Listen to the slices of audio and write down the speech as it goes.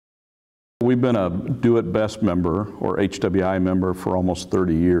We've been a Do It Best member, or HWI member, for almost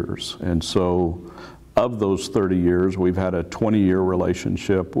 30 years. And so of those 30 years, we've had a 20-year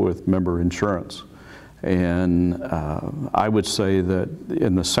relationship with member insurance. And I would say that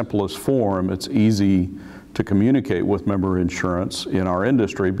in the simplest form, it's easy to communicate with member insurance in our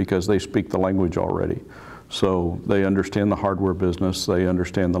industry because they speak the language already. So they understand the hardware business, they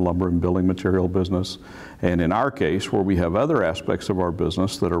understand the lumber and building material business, and in our case, where we have other aspects of our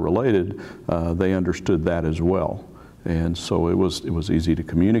business that are related, they understood that as well. And so it was easy to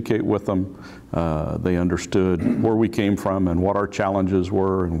communicate with them. They understood where we came from and what our challenges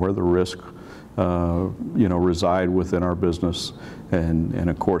were and where the risk reside within our business. And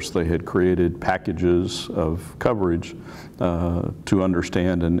of course, they had created packages of coverage to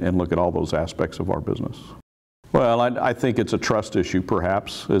understand and look at all those aspects of our business. Well, I think it's a trust issue,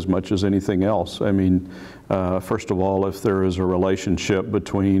 perhaps, as much as anything else. I mean, first of all, if there is a relationship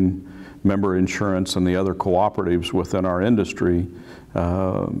between member insurance and the other cooperatives within our industry,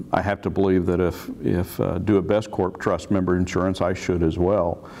 I have to believe that if Do It Best Corp trusts member insurance, I should as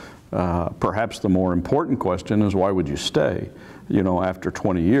well. Perhaps the more important question is, why would you stay, after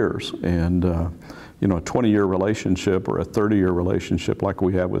 20 years? And, a 20-year relationship or a 30-year relationship like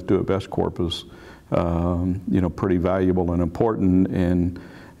we have with Do It Best Corp is, pretty valuable and important. And,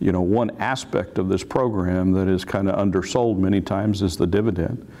 one aspect of this program that is kind of undersold many times is the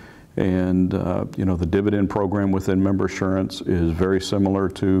dividend. And, the dividend program within member insurance is very similar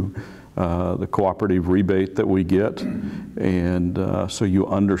to the cooperative rebate that we get. And so you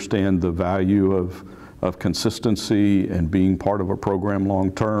understand the value of consistency and being part of a program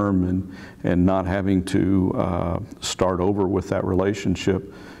long term and not having to start over with that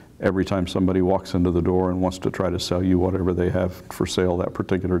relationship every time somebody walks into the door and wants to try to sell you whatever they have for sale that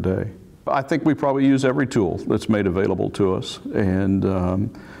particular day. I think we probably use every tool that's made available to us. And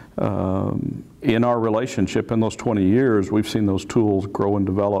in our relationship in those 20 years, we've seen those tools grow and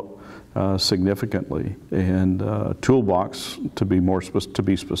develop significantly. And toolbox, to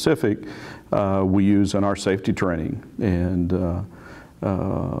be specific, we use in our safety training. And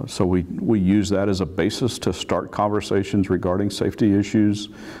so we use that as a basis to start conversations regarding safety issues.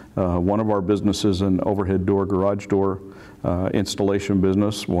 One of our businesses, an overhead door, garage door installation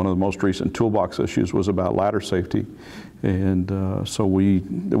business, one of the most recent toolbox issues was about ladder safety. And so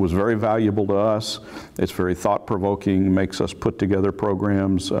it was very valuable to us. It's very thought-provoking, makes us put together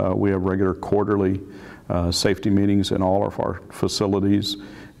programs. We have regular quarterly safety meetings in all of our facilities.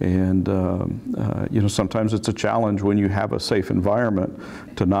 And sometimes it's a challenge when you have a safe environment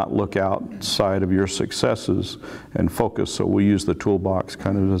to not look outside of your successes and focus. So we use the toolbox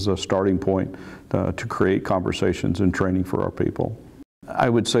kind of as a starting point to create conversations and training for our people. I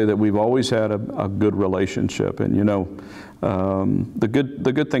would say that we've always had a good relationship, and the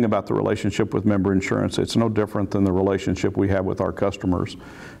good thing about the relationship with member insurance, it's no different than the relationship we have with our customers.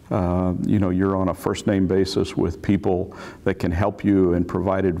 You're on a first name basis with people that can help you and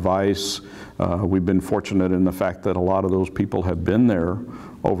provide advice. We've been fortunate in the fact that a lot of those people have been there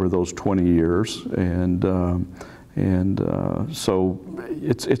over those 20 years, and so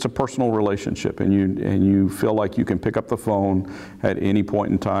it's a personal relationship, and you feel like you can pick up the phone at any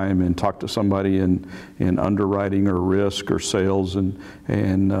point in time and talk to somebody in underwriting or risk or sales and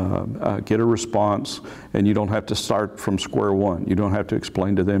get a response, and you don't have to start from square one. You don't have to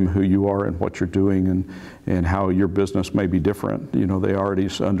explain to them who you are and what you're doing and how your business may be different. They already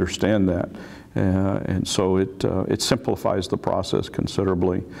understand that. And so it simplifies the process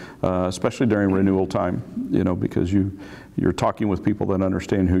considerably, especially during renewal time, because you're talking with people that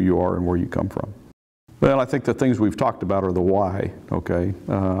understand who you are and where you come from. Well, I think the things we've talked about are the why, okay?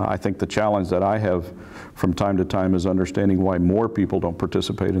 I think the challenge that I have from time to time is understanding why more people don't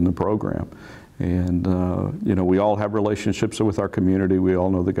participate in the program. And, we all have relationships with our community. We all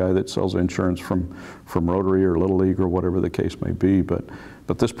know the guy that sells insurance from Rotary or Little League or whatever the case may be. But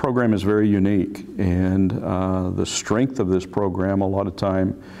this program is very unique. And the strength of this program a lot of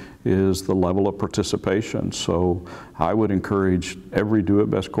time is the level of participation. So I would encourage every Do It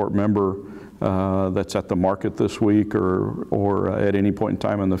Best Corp member that's at the market this week or at any point in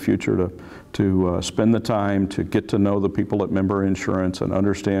time in the future to spend the time to get to know the people at member insurance and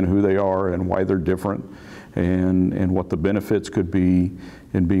understand who they are and why they're different and what the benefits could be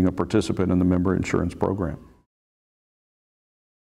in being a participant in the member insurance program.